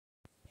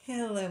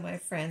Hello my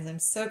friends, I'm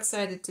so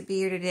excited to be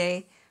here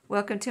today.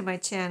 Welcome to my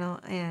channel,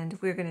 and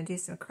we're going to do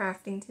some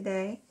crafting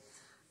today.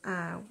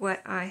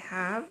 What I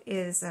have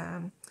is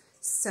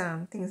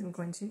some things I'm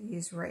going to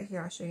use right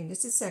here. I'll show you in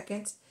just a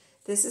second.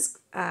 This is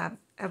a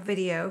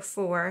video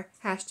for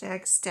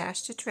hashtag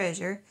Stash to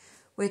Treasure,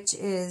 which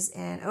is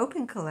an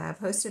open collab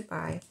hosted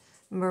by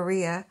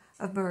Maria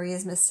of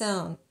Maria's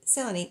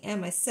Miscellany and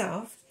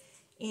myself.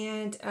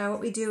 And what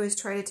we do is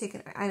try to take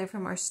an item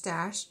from our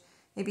stash,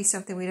 maybe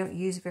something we don't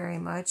use very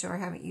much or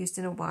haven't used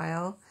in a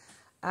while,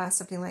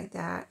 something like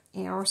that,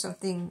 or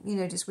something,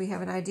 just we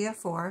have an idea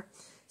for.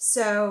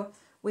 So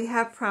we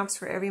have prompts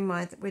for every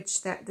month,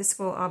 which this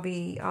will all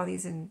be, all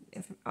this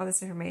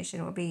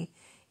information will be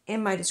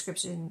in my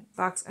description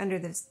box under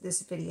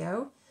this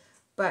video.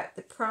 But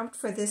the prompt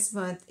for this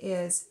month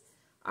is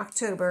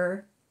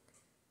October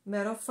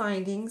metal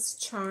findings,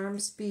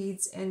 charms,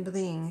 beads, and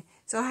bling.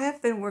 So I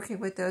have been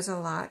working with those a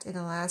lot in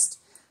the last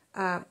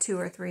 2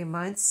 or 3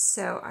 months.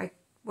 So I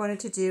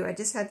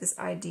just had this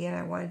idea and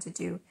I wanted to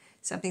do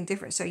something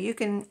different. So you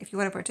can, if you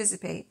want to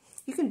participate,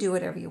 you can do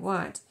whatever you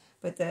want.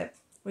 But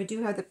we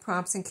do have the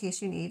prompts in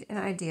case you need an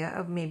idea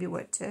of maybe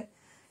what to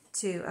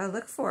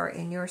look for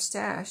in your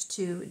stash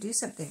to do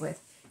something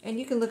with. And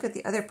you can look at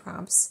the other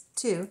prompts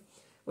too,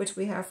 which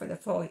we have for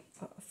the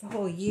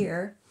whole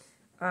year.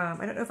 I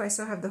don't know if I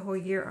still have the whole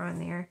year on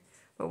there,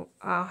 but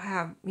I'll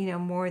have,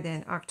 more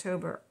than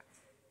October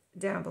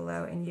down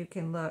below, and you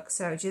can look.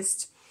 So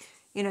just,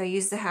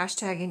 use the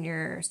hashtag in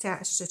your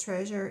Stash to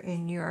Treasure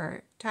in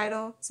your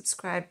title,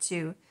 subscribe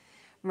to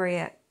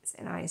Maria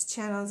and I's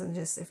channels, and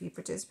just, if you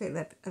participate,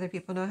 let other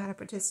people know how to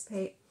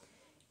participate.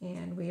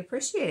 And we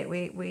appreciate it.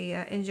 We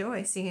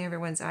enjoy seeing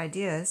everyone's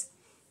ideas.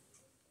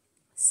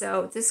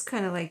 So this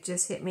kind of like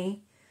just hit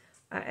me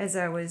as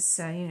I was,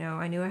 I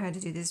knew I had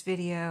to do this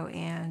video,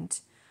 and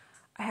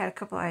I had a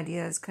couple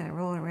ideas kind of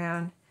rolling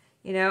around,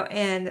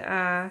 and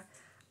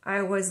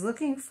I was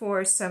looking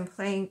for some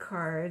playing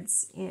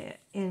cards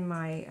in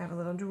my, I have a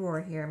little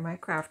drawer here in my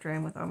craft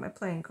room with all my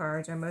playing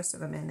cards, or most of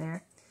them in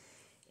there.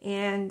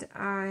 And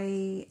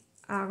I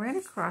ran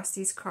across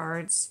these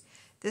cards.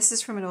 This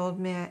is from an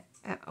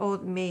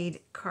old maid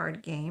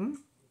card game.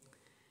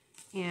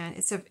 And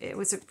it's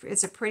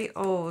a pretty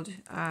old,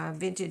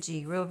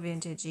 vintagey, real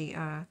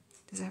vintagey,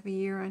 does it have a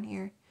year on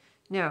here?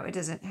 No, it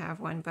doesn't have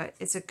one, but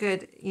it's a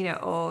good,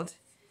 old,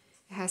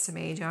 it has some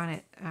age on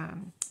it.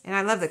 And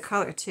I love the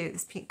color too,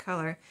 this pink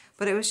color.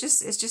 But it's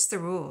just the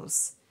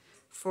rules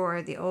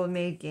for the old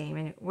maid game.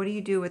 And what do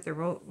you do with the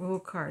rule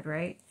card,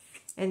 right?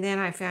 And then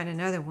I found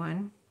another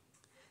one.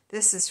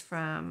 This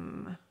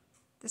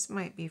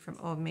might be from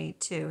Old Maid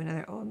too,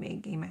 another old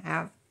maid game I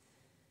have.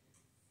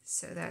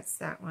 So that's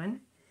that one.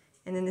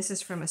 And then this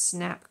is from a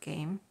Snap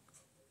game,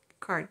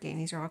 card game.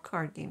 These are all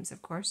card games,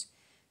 of course.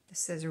 This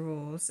says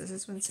rules. Does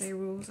this one say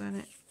rules on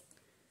it?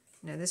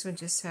 No, this one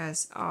just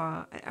has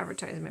an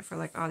advertisement for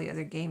like all the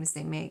other games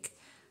they make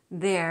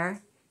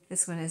there.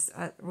 This one is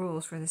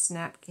rules for the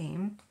Snap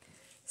game.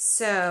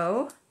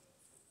 So,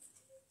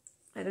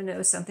 I don't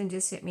know, something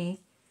just hit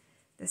me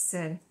that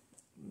said,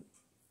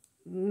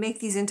 make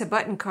these into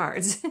button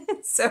cards.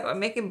 So I'm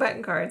making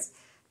button cards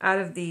out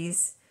of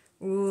these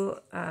rule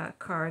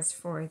cards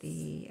for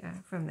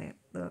from the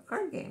little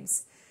card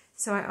games.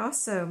 So I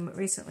also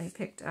recently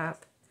picked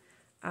up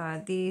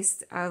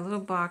these little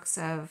box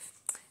of,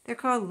 they're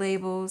called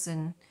labels,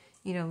 and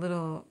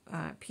little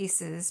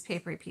pieces,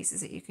 papery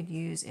pieces that you can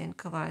use in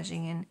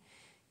collaging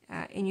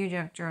and in your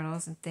junk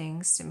journals and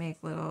things to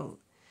make little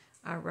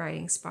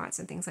writing spots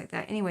and things like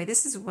that. Anyway,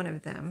 this is one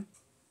of them.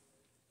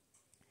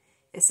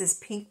 It says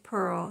pink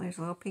pearl. There's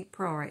a little pink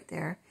pearl right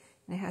there,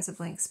 and it has a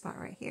blank spot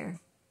right here.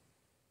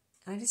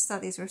 I just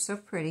thought these were so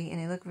pretty, and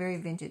they look very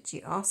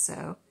vintagey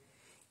also.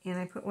 And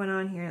I put one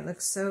on here, and it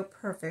looks so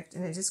perfect,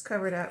 and it just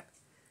covered up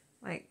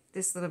like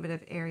this little bit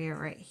of area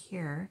right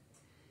here.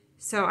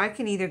 So I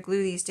can either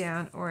glue these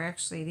down, or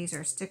actually these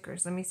are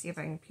stickers. Let me see if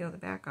I can peel the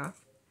back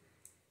off,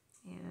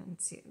 and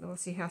we'll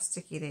see how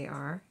sticky they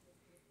are.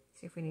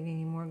 See if we need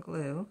any more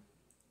glue.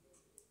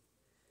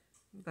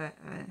 But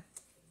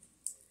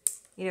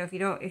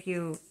if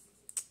you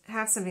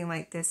have something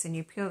like this and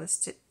you peel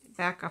the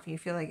back off and you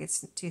feel like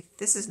it's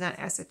this is not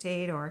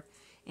acetate or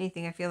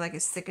anything, I feel like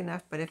it's thick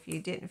enough, but if you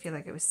didn't feel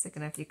like it was thick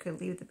enough, you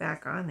could leave the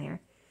back on there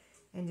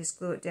and just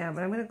glue it down.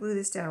 But I'm going to glue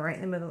this down right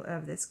in the middle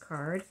of this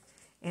card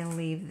and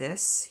leave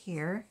this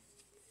here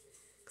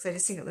because I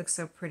just think it looks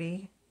so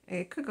pretty.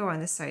 It could go on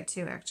this side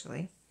too,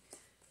 actually,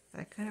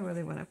 but I kind of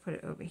really want to put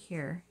it over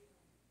here.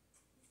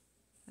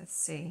 Let's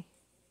see.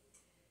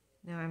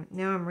 Now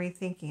I'm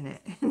rethinking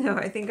it. No,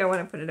 I think I want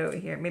to put it over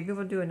here. Maybe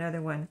we'll do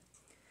another one.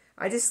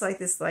 I just like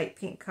this light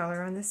pink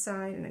color on this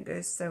side, and it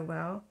goes so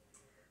well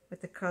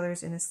with the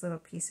colors in this little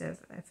piece of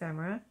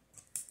ephemera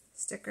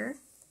sticker.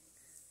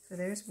 So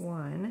there's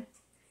one.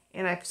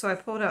 And so I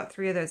pulled out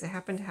 3 of those. I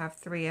happen to have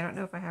 3. I don't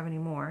know if I have any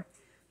more,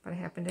 but I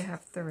happen to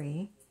have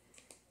 3.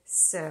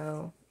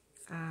 So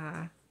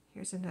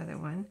here's another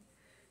one.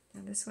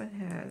 Now this one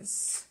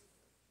has,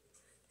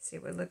 let's see,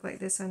 it would look like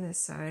this on this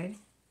side.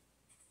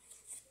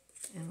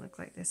 and look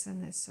like this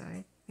on this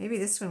side. Maybe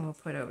this one we'll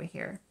put over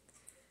here.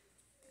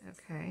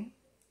 Okay,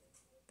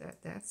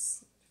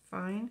 that's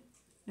fine,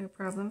 no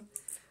problem.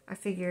 I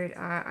figured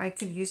I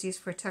could use these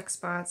for tuck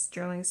spots,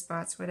 journaling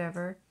spots,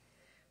 whatever,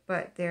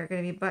 but they're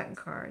going to be button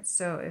cards.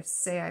 So if,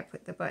 say, I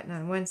put the button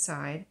on one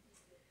side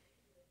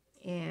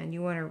and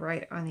you want to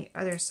write on the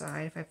other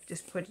side, if I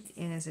just put it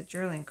in as a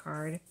journaling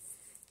card,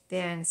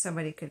 then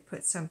somebody could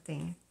put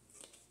something,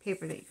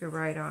 paper that you could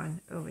write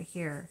on over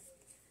here.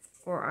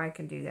 Or I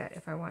can do that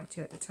if I want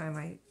to at the time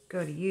I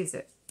go to use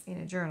it in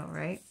a journal,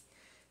 right?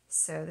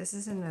 So this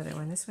is another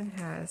one. This one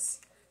has,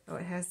 oh,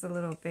 it has the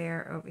little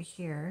bear over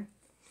here.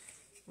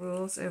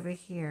 Rules over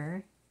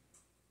here.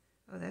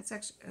 Oh, that's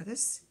actually, oh,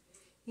 this,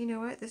 you know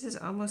what? This is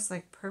almost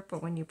like purple.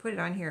 When you put it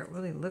on here, it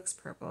really looks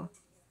purple.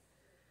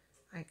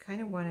 I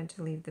kind of wanted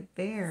to leave the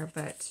bear,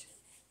 but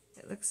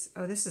it looks,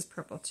 oh, this is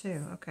purple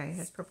too. Okay, it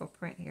has purple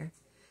print here.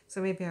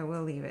 So maybe I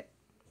will leave it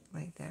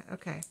like that.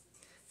 Okay,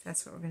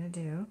 that's what we're going to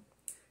do.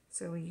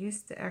 So we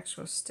used the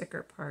actual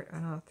sticker part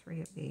on all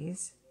three of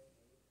these.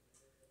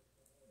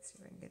 Let's see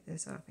if I can get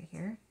this off of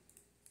here.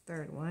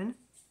 Third one.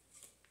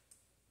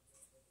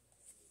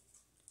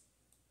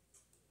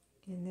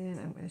 And then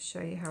I'm going to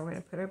show you how we're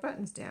going to put our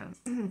buttons down.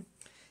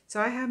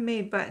 So I have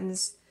made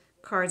buttons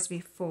cards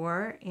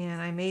before,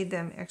 and I made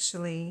them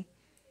actually,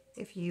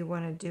 if you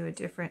want to do a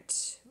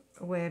different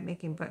way of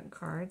making button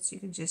cards, you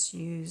can just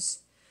use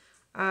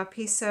a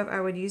piece of, I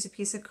would use a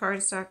piece of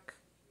cardstock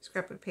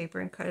scrapbook paper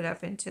and cut it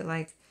up into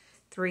like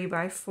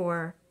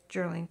 3x4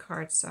 journaling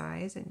card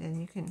size, and then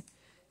you can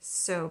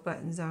sew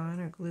buttons on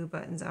or glue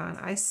buttons on.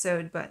 I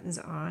sewed buttons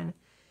on,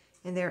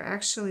 and they're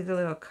actually the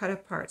little cut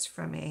aparts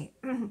from a,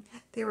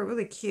 they were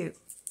really cute.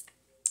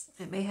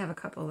 I may have a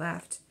couple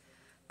left,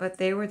 but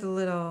they were the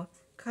little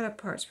cut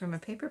aparts from a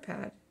paper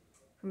pad,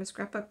 from a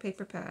scrapbook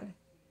paper pad.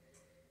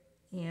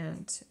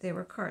 And they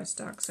were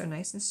cardstock, so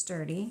nice and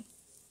sturdy.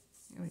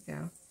 There we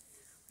go.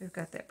 We've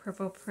got that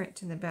purple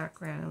print in the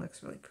background. It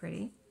looks really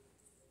pretty.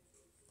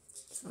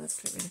 So let's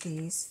get rid of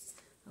these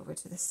over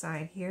to the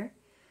side here.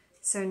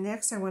 So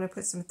next I want to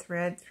put some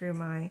thread through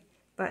my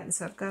button.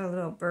 So I've got a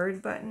little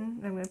bird button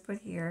I'm going to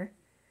put here.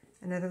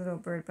 Another little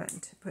bird button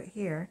to put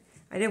here.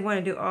 I didn't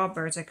want to do all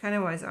birds. I kind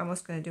of was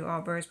almost going to do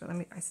all birds, but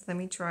I said let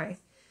me try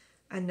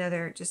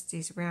another, just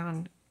these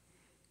round,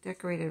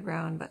 decorated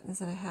round buttons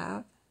that I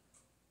have.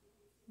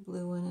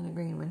 Blue one and a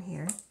green one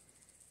here.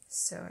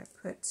 So I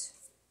put,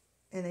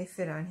 and they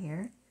fit on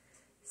here.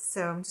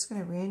 So I'm just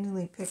going to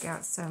randomly pick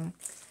out some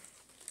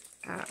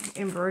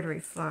embroidery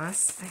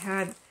floss.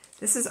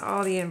 This is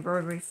all the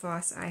embroidery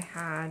floss I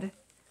had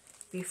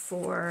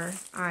before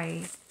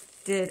I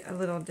did a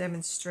little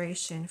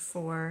demonstration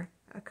for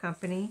a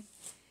company,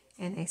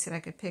 and they said I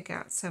could pick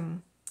out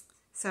something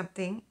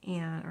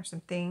or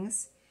some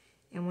things,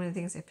 and one of the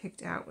things I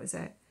picked out was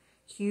a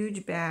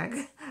huge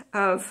bag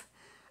of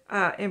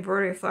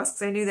embroidery floss,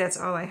 because I knew that's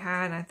all I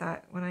had, and I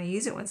thought when I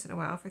use it once in a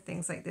while for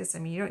things like this, I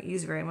mean, you don't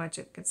use very much,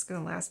 it's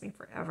going to last me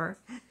forever,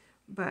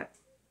 but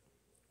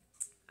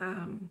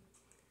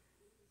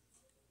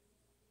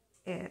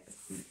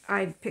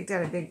I picked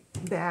out a big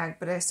bag,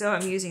 but I still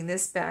am using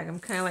this bag. I'm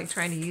kind of like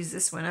trying to use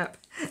this one up,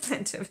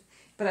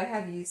 but I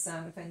have used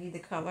some if I need the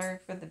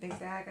color for the big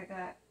bag I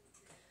got.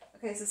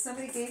 Okay, so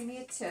somebody gave me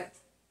a tip.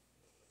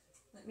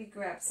 Let me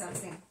grab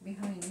something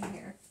behind me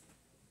here.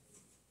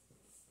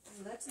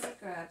 Let me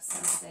grab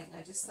something.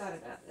 I just thought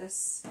about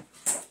this.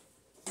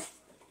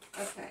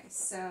 Okay,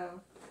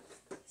 so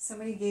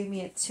somebody gave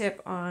me a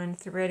tip on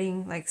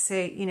threading, like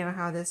say, you know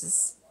how this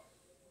is,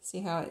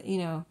 see how, you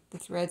know, the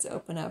threads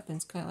open up and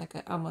it's kind of like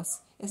a,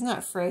 almost, it's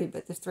not frayed,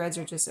 but the threads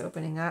are just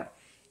opening up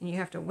and you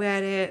have to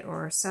wet it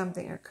or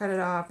something or cut it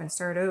off and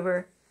start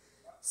over.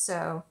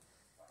 So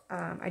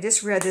I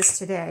just read this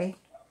today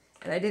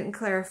and I didn't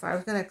clarify. I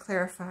was going to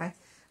clarify,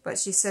 but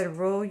she said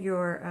roll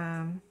your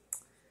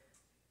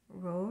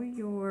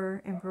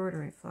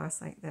embroidery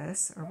floss like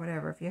this or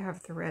whatever. If you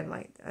have thread,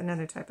 like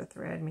another type of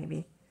thread,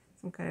 maybe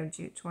some kind of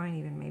jute twine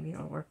even, maybe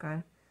it'll work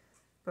on.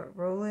 But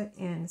roll it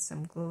in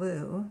some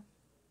glue.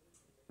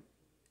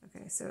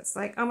 Okay, so it's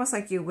like almost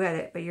like you wet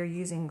it, but you're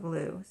using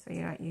glue. So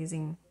you're not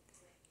using,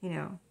 you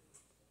know,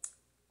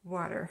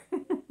 water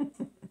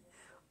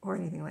or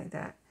anything like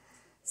that.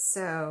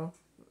 So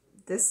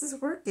this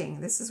is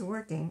working. This is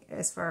working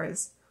as far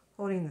as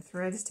holding the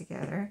threads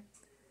together.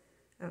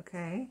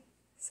 Okay,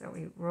 so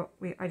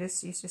I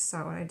just, you just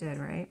saw what I did,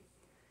 right?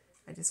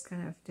 I just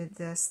kind of did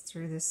this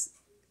through this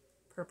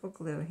purple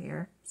glue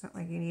here. It's not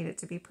like you need it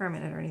to be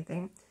permanent or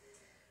anything,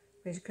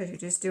 because you're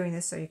just doing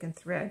this so you can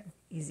thread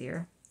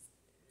easier.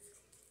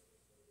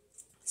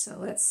 So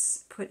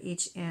let's put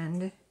each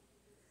end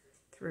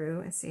through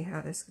and see how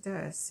this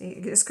does. See,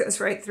 it just goes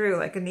right through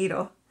like a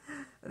needle.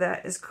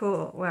 That is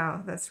cool.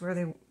 Wow, that's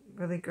really,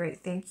 really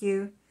great. Thank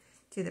you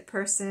to the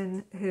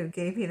person who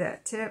gave me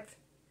that tip.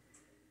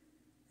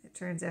 It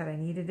turns out I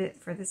needed it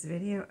for this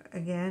video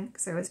again,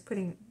 because I was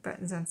putting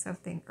buttons on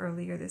something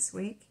earlier this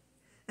week.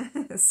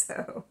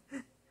 So,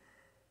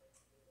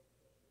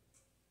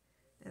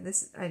 and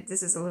this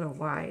is a little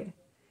wide.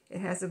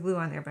 It has the glue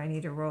on there, but I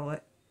need to roll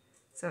it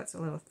so it's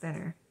a little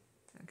thinner.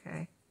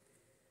 Okay,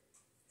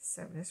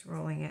 so I'm just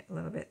rolling it a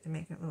little bit to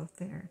make it a little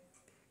thinner,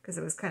 because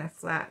it was kind of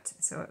flat,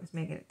 so it was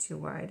making it too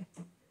wide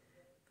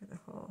for the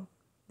hole.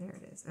 There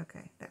it is.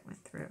 Okay, that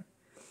went through.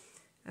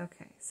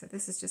 Okay, so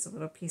this is just a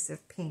little piece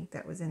of pink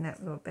that was in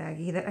that little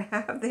baggie that I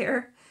have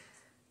there.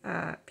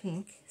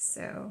 Pink.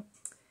 So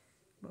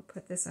we'll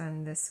put this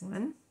on this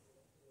one.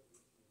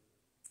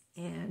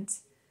 And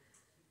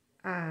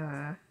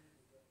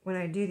when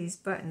I do these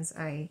buttons,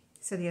 I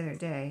said the other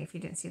day, if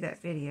you didn't see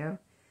that video,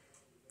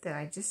 that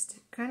I just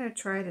kind of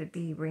try to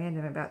be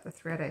random about the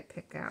thread I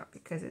pick out,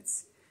 because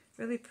it's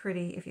really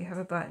pretty if you have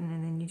a button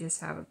and then you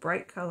just have a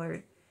bright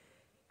colored,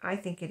 I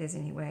think it is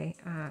anyway,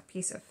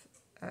 piece of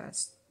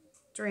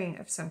string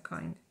of some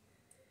kind.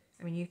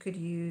 I mean, you could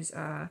use,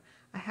 I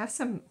have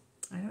some,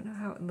 I don't know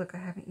how it would look, I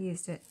haven't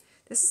used it.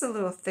 This is a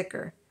little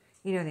thicker.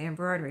 You know, the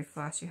embroidery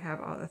floss, you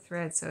have all the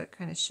threads, so it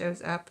kind of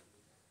shows up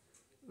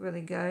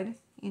really good,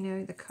 you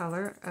know, the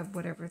color of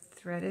whatever the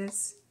thread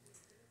is.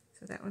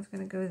 So that one's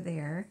going to go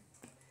there.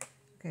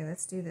 Okay,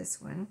 let's do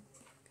this one.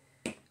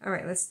 All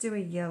right, let's do a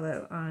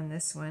yellow on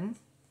this one.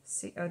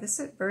 See, oh, this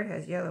bird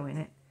has yellow in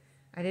it.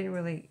 I didn't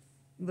really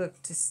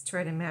look to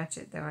try to match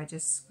it, though. I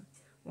just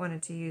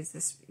wanted to use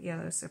this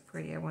yellow so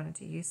pretty. I wanted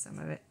to use some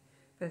of it,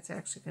 but it's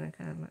actually going to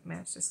kind of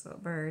match this little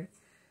bird.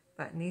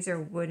 Button. These are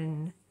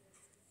wooden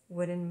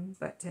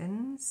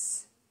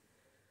buttons.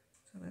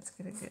 So let's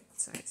get a good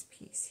size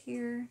piece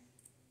here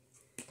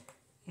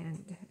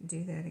and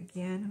do that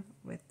again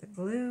with the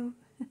glue.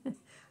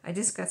 I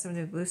just got some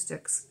new glue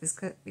sticks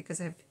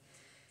because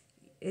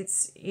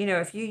it's, you know,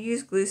 if you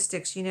use glue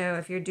sticks, you know,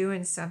 if you're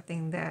doing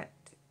something that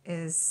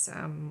is,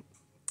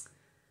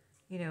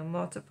 you know,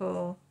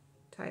 multiple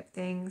type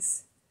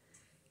things,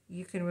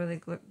 you can really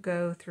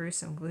go through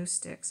some glue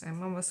sticks. I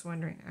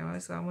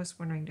was almost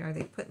wondering, are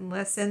they putting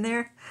less in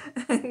there?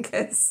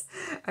 Because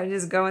I'm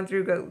just going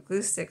through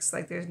glue sticks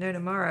like there's no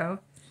tomorrow.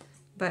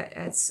 But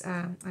it's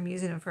I'm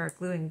using them for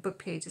gluing book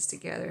pages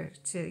together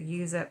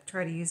to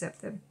try to use up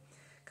the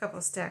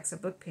couple stacks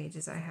of book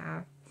pages I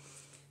have.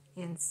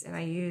 And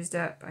I used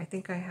up, I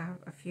think I have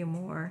a few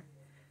more,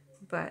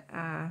 but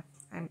I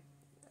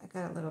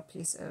got a little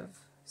piece of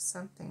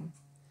something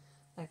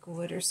like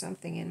wood or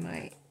something in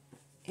my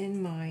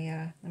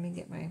let me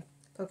get my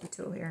pokey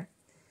tool here.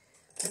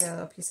 I got a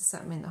little piece of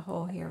something in the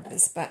hole here of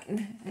this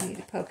button I need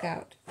to poke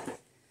out.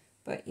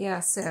 But yeah,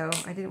 so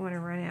I didn't want to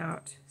run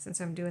out since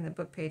I'm doing the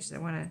book pages. I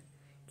want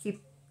to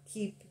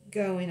keep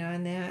going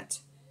on that.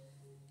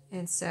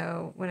 And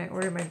so when I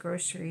ordered my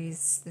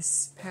groceries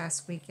this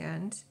last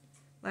weekend,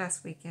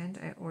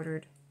 I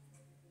ordered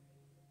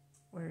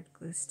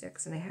glue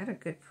sticks, and they had a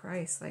good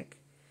price. Like,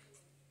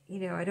 you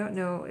know, I don't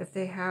know if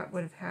they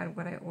would have had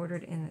what I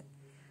ordered in.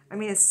 I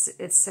mean, it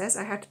says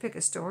I have to pick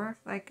a store,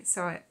 like,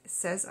 so it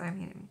says, I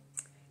mean,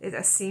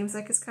 it seems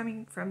like it's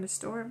coming from the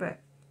store, but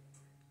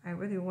I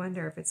really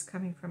wonder if it's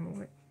coming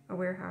from a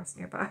warehouse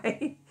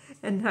nearby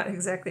and not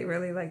exactly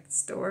really like the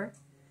store.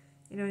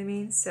 You know what I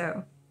mean?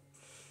 So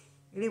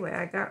anyway,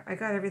 I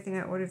got everything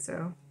I ordered,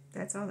 so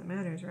that's all that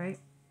matters, right?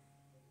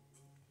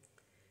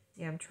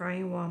 Yeah, I'm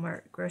trying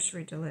Walmart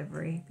grocery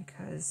delivery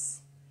because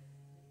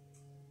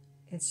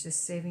it's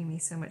just saving me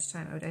so much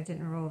time. Oh, I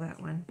didn't roll that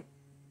one.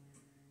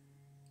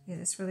 Yeah,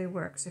 this really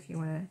works if you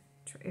want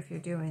to, if you're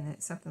doing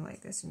it, something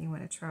like this and you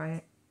want to try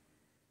it.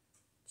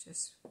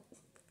 Just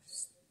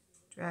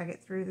drag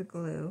it through the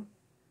glue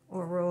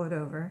or roll it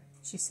over.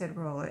 She said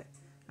roll it.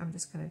 I'm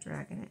just kind of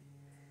dragging it.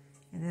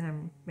 And then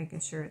I'm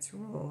making sure it's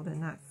rolled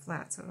and not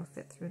flat so it'll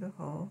fit through the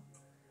hole.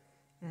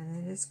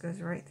 And it just goes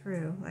right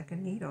through like a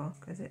needle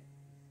because it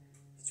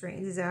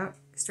straightens it out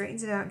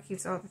and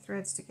keeps all the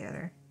threads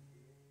together.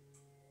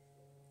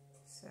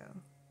 So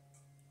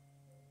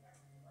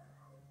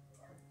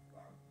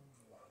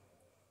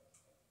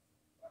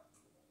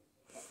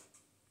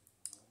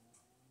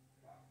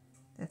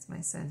that's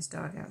my son's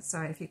dog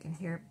outside, if you can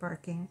hear it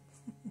barking.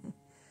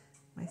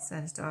 My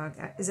son's dog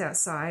is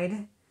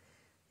outside.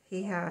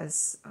 He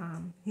has,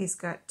 he's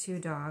got two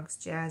dogs,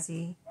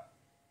 Jazzy,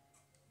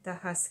 the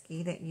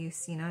husky that you've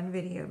seen on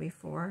video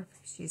before.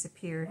 She's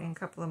appeared in a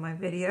couple of my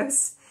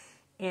videos.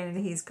 And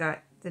he's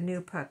got the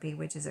new puppy,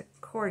 which is a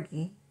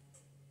corgi.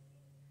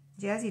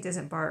 Jazzy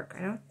doesn't bark.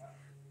 I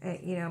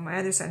don't, you know, my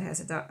other son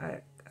has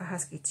a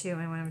husky too,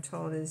 and what I'm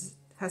told is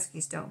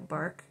huskies don't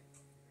bark.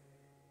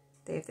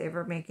 If they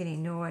ever make any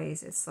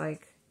noise, it's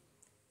like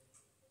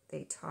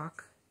they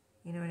talk.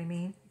 You know what I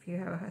mean? If you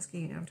have a husky,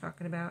 you know what I'm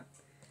talking about.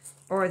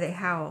 Or they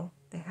howl,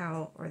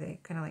 or they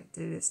kind of like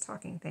do this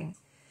talking thing.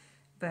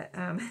 But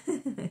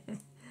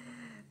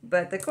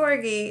but the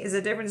corgi is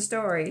a different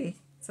story.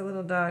 It's a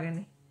little dog,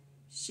 and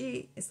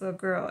she is a little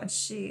girl, and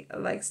she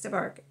likes to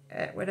bark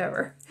at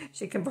whatever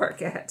she can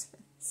bark at.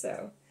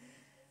 So,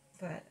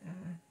 but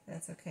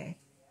that's okay.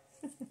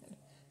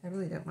 I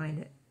really don't mind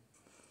it.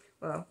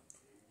 Well,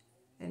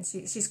 and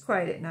she's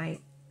quiet at night,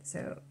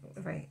 so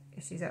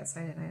if she's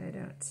outside at night, I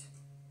don't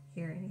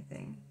hear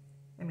anything.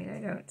 I mean,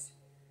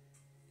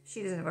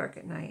 she doesn't bark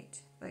at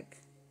night. Like,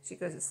 she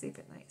goes to sleep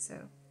at night,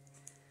 so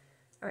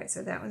Alright,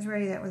 so that one's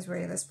ready, that one's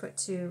ready. Let's put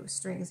 2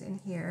 strings in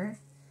here.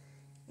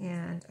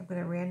 And I'm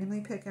going to randomly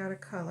pick out a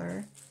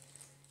color.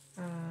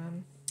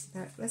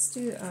 Let's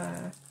do,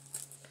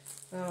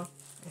 well,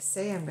 I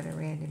say I'm going to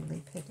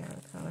randomly pick out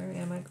a color.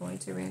 Am I going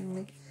to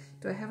randomly?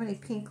 Do I have any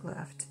pink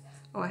left?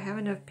 Oh, I have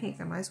enough pink.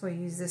 I might as well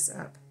use this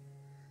up.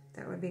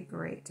 That would be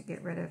great to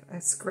get rid of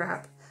a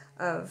scrap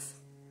of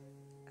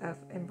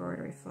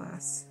embroidery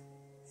floss.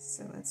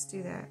 So let's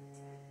do that.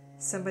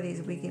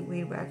 Somebody's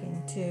weed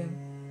whacking too.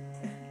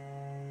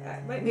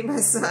 That might be my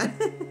son.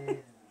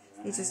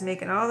 He's just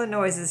making all the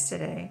noises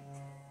today.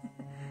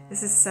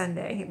 This is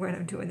Sunday when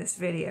I'm doing this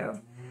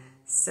video.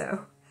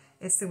 So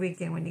it's the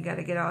weekend when you got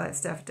to get all that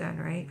stuff done,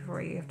 right?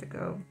 Before you have to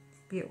go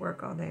be at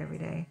work all day, every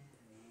day.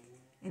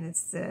 And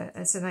it's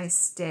a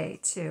nice day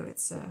too.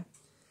 It's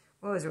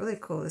well, it was really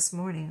cool this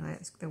morning.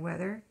 Like the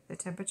weather, the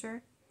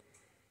temperature.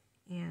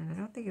 And I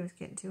don't think it was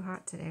getting too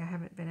hot today. I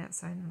haven't been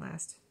outside in the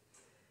last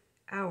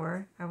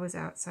hour. I was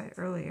outside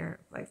earlier,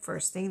 like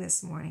first thing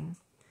this morning.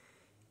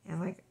 And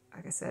like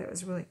I said, it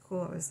was really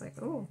cool. I was like,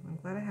 oh, I'm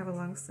glad I have a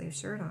long sleeve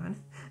shirt on.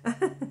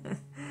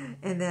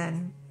 And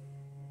then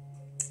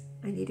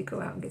I need to go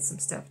out and get some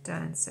stuff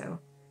done. So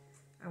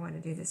I want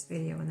to do this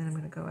video, and then I'm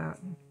going to go out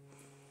and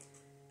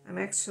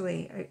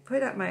I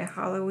put up my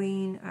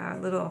Halloween,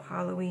 little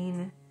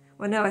Halloween,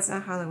 well, no, it's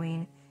not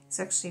Halloween. It's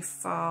actually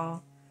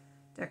fall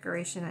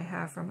decoration I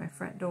have for my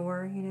front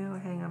door, you know, I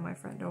hang on my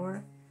front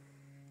door.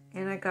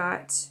 And I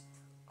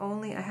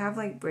have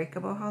like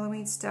breakable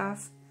Halloween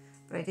stuff,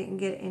 but I didn't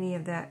get any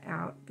of that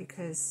out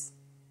because,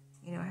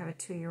 you know, I have a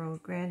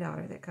 2-year-old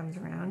granddaughter that comes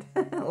around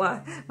a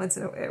lot, once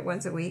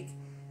a week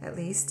at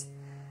least.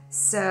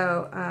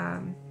 So,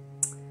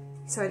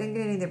 so I didn't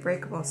get any of the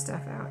breakable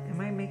stuff out. Am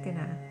I making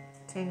a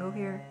tangle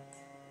here?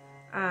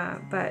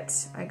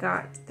 But I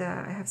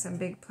have some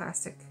big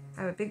plastic,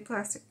 I have a big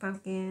plastic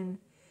pumpkin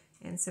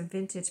and some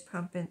vintage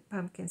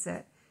pumpkins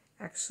that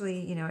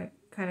actually, you know, I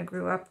kind of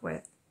grew up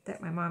with,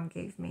 that my mom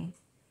gave me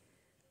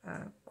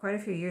quite a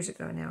few years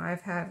ago now.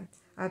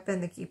 I've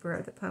been the keeper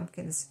of the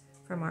pumpkins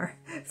from our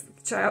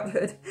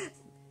childhood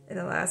in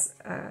the last,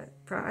 I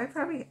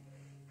probably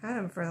had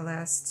them for the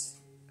last,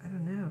 I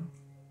don't know,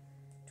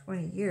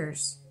 20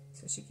 years.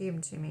 So she gave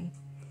them to me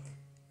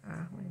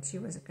when she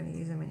wasn't going to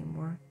use them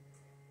anymore.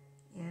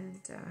 And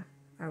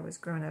I was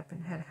grown up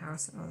and had a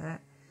house and all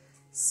that.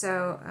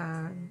 So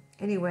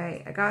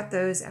anyway, I got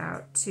those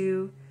out.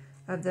 2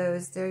 of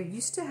those. They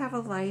used to have a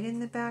light in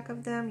the back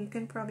of them. You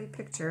can probably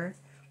picture.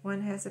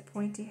 One has a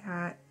pointy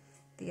hat.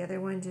 The other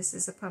one just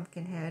is a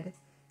pumpkin head.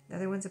 The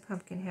other one's a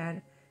pumpkin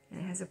head, and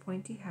it has a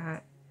pointy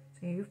hat.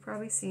 So you've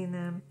probably seen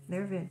them.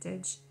 They're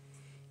vintage.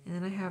 And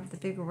then I have the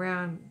big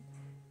round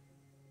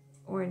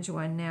orange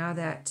one now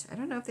that, I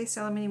don't know if they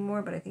sell them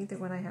anymore, but I think the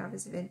one I have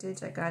is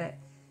vintage. I got it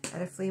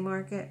at a flea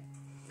market.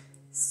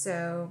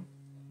 So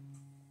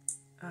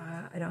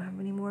I don't have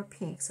any more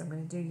pink, so I'm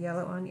going to do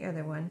yellow on the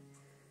other one.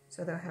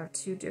 So they'll have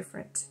 2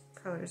 different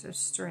colors of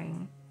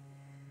string.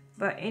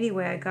 But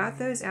anyway, I got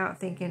those out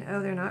thinking,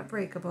 oh, they're not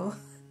breakable.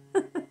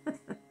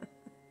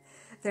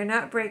 They're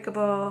not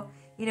breakable.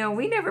 You know,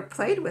 we never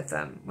played with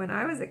them when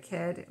I was a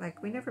kid.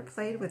 Like, we never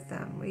played with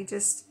them.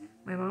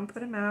 My mom put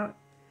them out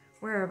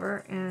wherever,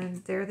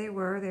 and there they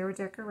were. They were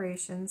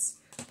decorations.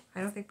 I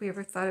don't think we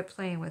ever thought of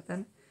playing with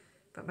them.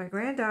 But my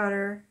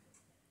granddaughter,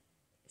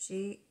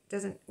 she's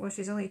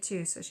only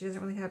 2, so she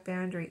doesn't really have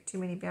too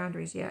many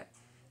boundaries yet,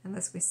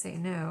 unless we say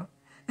no.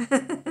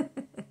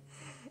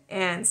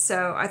 And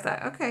so I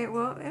thought, okay,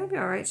 well, it'll be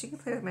all right. She can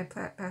play with my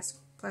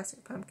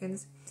plastic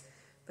pumpkins.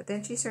 But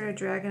then she started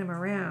dragging them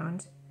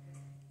around,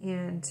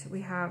 and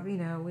we have, you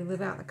know, we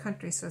live out in the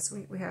country, so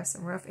we have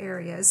some rough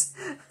areas,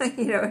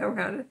 you know,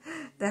 around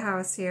the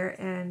house here.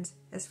 And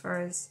as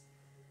far as,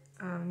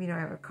 you know, I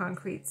have a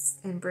concrete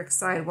and brick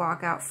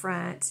sidewalk out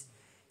front,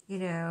 you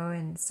know,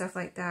 and stuff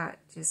like that,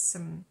 just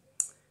some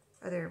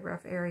other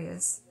rough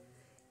areas.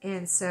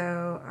 And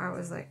so I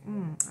was like,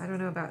 I don't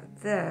know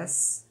about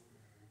this.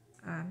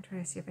 I'm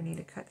trying to see if I need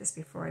to cut this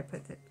before I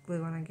put the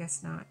glue on. I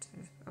guess not.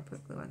 I'll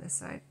put glue on this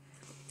side.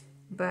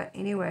 But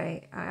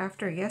anyway,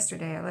 after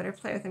yesterday, I let her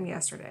play with them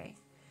yesterday.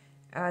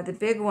 The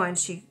big one,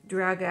 she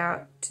dragged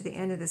out to the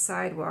end of the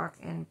sidewalk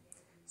and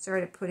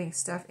started putting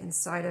stuff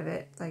inside of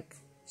it. Like,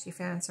 she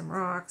found some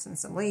rocks and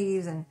some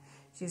leaves, and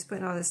she was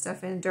putting all this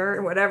stuff in, dirt,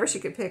 or whatever she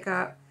could pick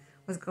up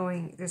was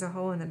going. There's a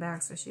hole in the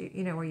back, so she,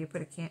 you know, where you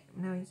put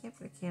no, you can't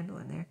put a candle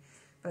in there.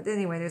 But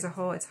anyway, there's a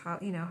hole. It's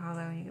you know, hollow,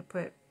 and you can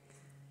put.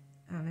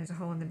 There's a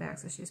hole in the back,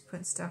 so she was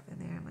putting stuff in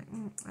there. I'm like,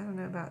 I don't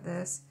know about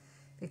this,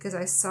 because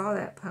I saw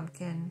that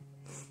pumpkin.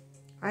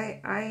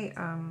 I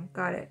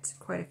got it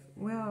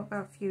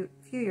about a few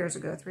years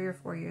ago, 3 or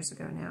 4 years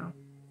ago now.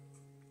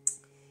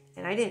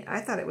 And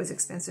I thought it was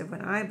expensive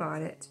when I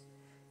bought it,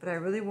 but I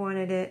really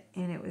wanted it,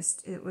 and it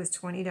was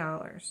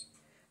 $20.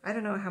 I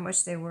don't know how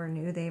much they were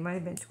new. They might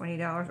have been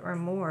 $20 or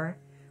more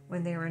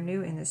when they were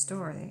new in the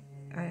store.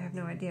 I have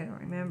no idea. I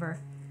don't remember.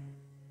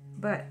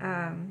 But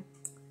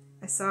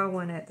I saw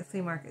one at the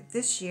flea market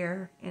this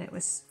year, and it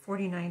was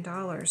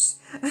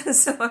 $49.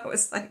 So I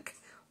was like,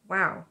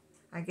 wow.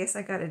 I guess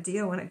I got a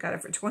deal when I got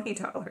it for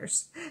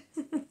 $20.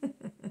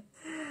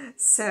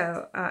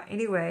 So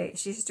anyway,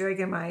 she's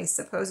dragging my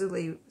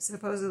supposedly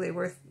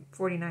worth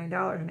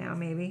 $49 now,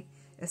 maybe,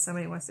 if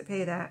somebody wants to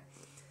pay that.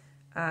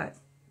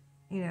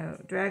 You know,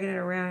 dragging it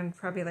around,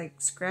 probably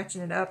like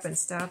scratching it up and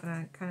stuff, and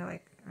I'm kind of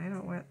like, I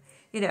don't want,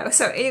 you know.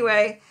 So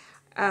anyway,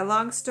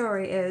 long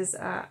story is,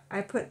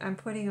 I'm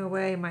putting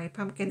away my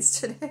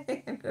pumpkins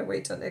today. I'm gonna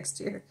wait till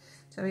next year,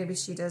 so maybe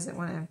she doesn't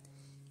want to,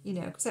 you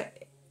know, because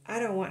I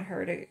don't want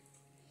her to.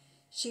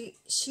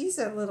 She's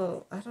a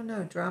little, I don't know,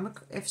 I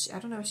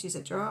don't know if she's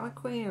a drama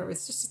queen or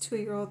it's just a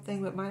 2-year-old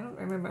thing, but I don't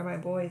remember my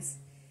boys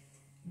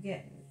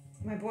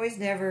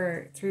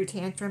never threw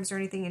tantrums or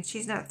anything, and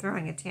she's not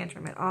throwing a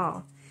tantrum at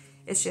all.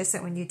 It's just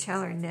that when you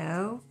tell her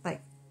no,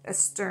 like a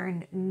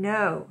stern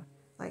no,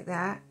 like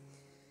that,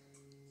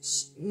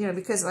 you know,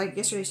 because like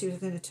yesterday she was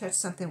going to touch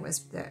something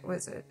that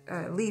was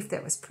a leaf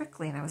that was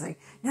prickly, and I was like,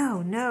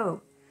 no,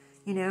 no,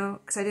 you know,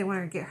 because I didn't want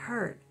her to get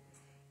hurt,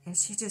 and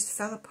she just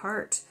fell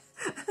apart,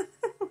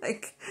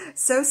 like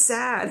so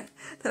sad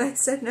that I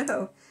said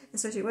no, and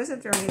so she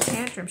wasn't throwing a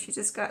tantrum, she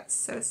just got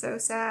so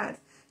sad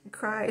and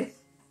cried,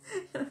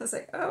 and I was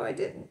like, oh, I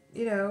didn't,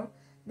 you know,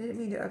 didn't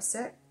mean to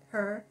upset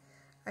her.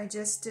 I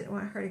just didn't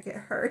want her to get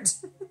hurt.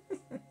 So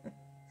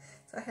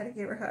I had to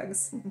give her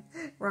hugs and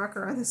rock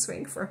her on the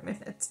swing for a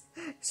minute.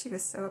 She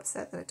was so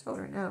upset that I told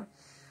her no.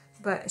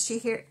 But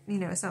you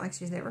know, it's not like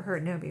she's never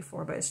heard no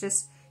before, but it's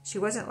just, she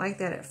wasn't like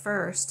that at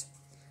first,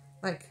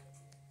 like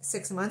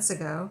 6 months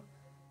ago.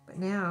 But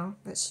now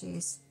that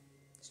she's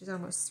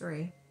almost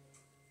 3.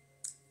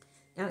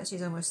 Now that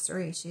she's almost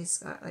 3, she's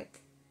got like,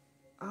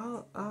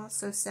 all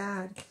so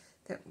sad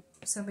that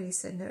somebody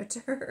said no to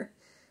her.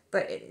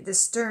 But the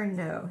stern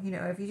no, you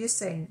know, if you just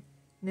say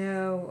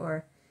no,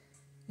 or,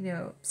 you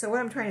know, so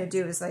what I'm trying to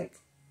do is like,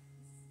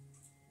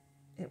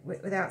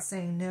 without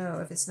saying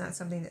no, if it's not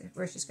something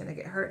where she's going to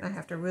get hurt and I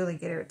have to really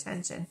get her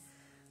attention,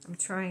 I'm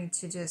trying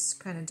to just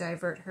kind of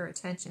divert her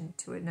attention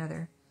to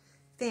another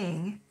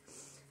thing.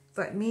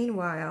 But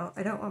meanwhile,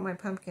 I don't want my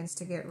pumpkins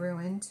to get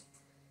ruined,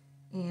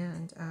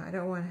 and I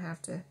don't want to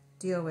have to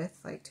deal with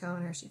like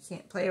telling her she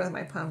can't play with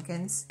my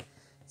pumpkins.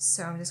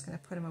 So I'm just going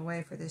to put them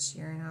away for this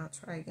year, and I'll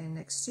try again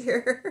next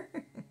year.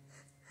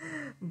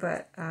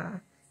 But,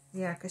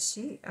 yeah, because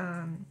she's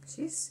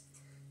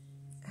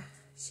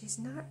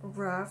not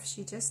rough.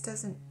 She just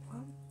doesn't,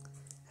 well,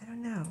 I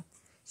don't know.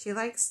 She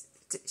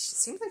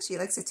seems like she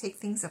likes to take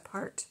things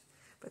apart,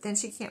 but then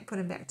she can't put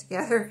them back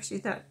together.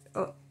 She's not,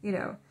 you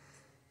know,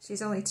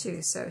 she's only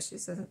 2, so she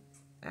doesn't,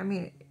 I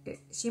mean,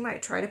 she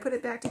might try to put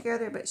it back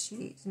together, but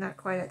she's not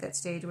quite at that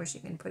stage where she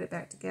can put it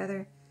back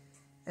together.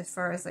 As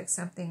far as like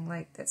something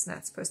like that's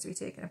not supposed to be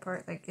taken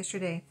apart. Like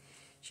yesterday,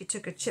 she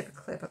took a chip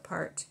clip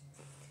apart,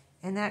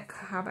 and that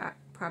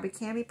probably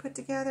can be put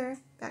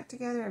back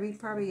together. I mean,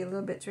 probably a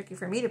little bit tricky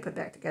for me to put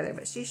back together,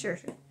 but she sure,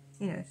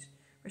 you know,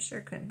 for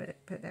sure couldn't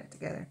put it back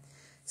together.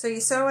 So you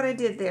saw what I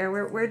did there.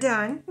 We're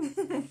done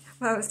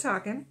while I was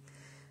talking,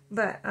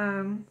 but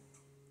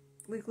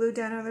we glued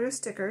down our little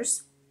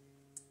stickers,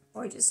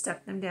 or we just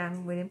stuck them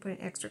down. We didn't put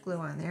any extra glue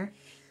on there.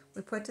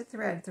 We put the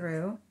thread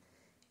through.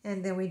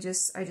 And then I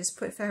just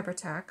put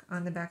Fabri-Tac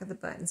on the back of the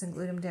buttons and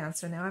glued them down.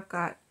 So now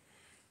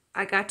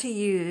I got to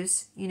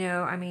use, you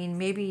know, I mean,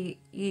 maybe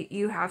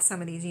you have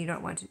some of these and you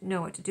don't want to know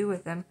what to do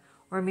with them.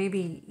 Or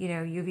maybe, you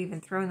know, you've even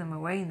thrown them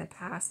away in the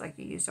past, like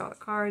you used all the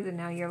cards and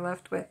now you're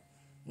left with,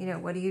 you know,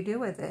 what do you do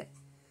with it?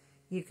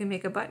 You can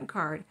make a button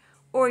card,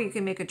 or you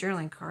can make a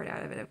journaling card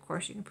out of it. Of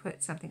course, you can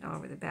put something all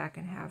over the back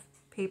and have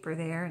paper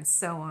there and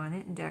sew on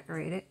it and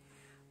decorate it.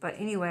 But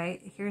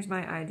anyway, here's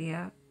my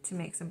idea to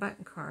make some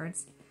button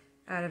cards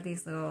out of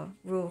these little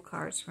rule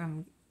cards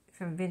from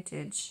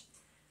vintage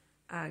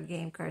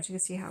game cards. You can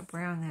see how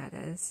brown that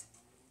is,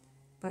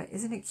 but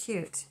isn't it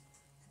cute?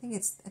 I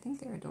think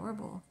they're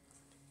adorable.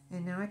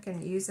 And now I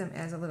can use them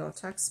as a little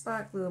tuck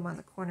spot, glue them on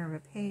the corner of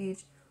a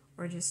page,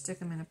 or just stick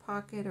them in a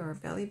pocket or a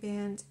belly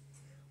band,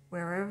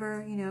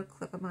 wherever, you know,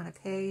 clip them on a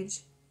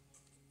page.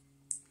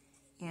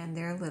 And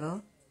they're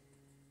little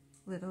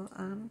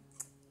button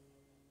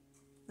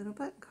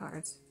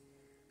cards.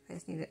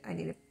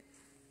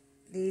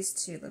 These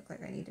two look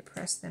like I need to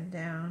press them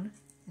down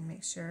and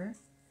make sure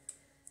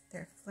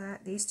they're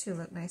flat. These two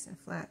look nice and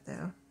flat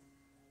though.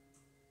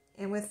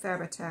 And with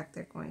Fabri-Tac,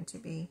 they're going to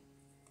be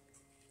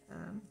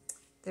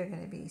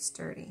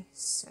sturdy.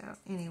 So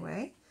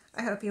anyway,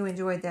 I hope you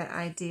enjoyed that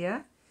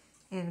idea,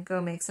 and go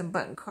make some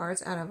button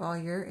cards out of all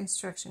your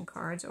instruction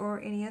cards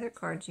or any other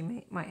cards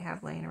you might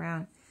have laying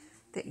around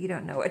that you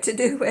don't know what to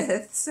do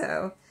with.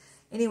 So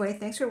anyway,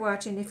 thanks for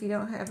watching. If you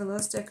don't have the little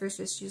stickers,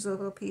 just use a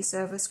little piece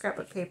of a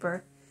scrapbook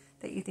paper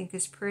that you think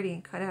is pretty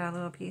and cut out a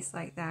little piece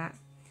like that,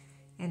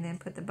 and then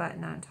put the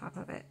button on top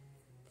of it,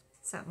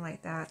 something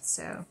like that.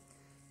 So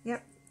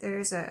yep,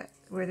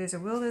 where there's a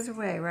will, there's a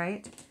way,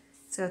 right?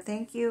 So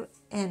thank you,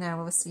 and I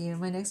will see you in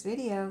my next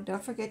video.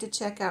 Don't forget to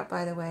check out,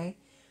 by the way,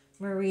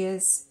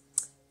 Maria's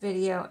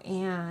video,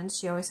 and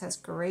she always has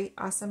great,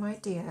 awesome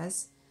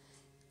ideas.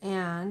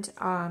 And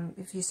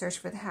if you search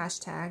for the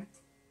hashtag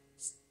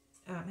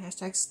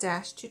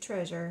Stash to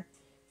Treasure,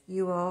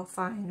 you will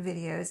find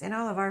videos, and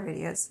all of our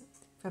videos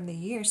from the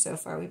year so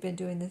far. We've been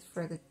doing this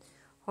for the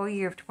whole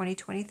year of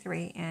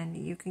 2023, and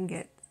you can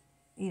get,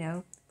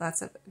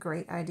 lots of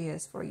great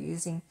ideas for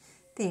using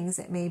things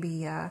that maybe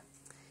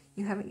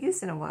you haven't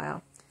used in a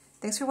while.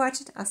 Thanks for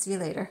watching. I'll see you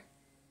later.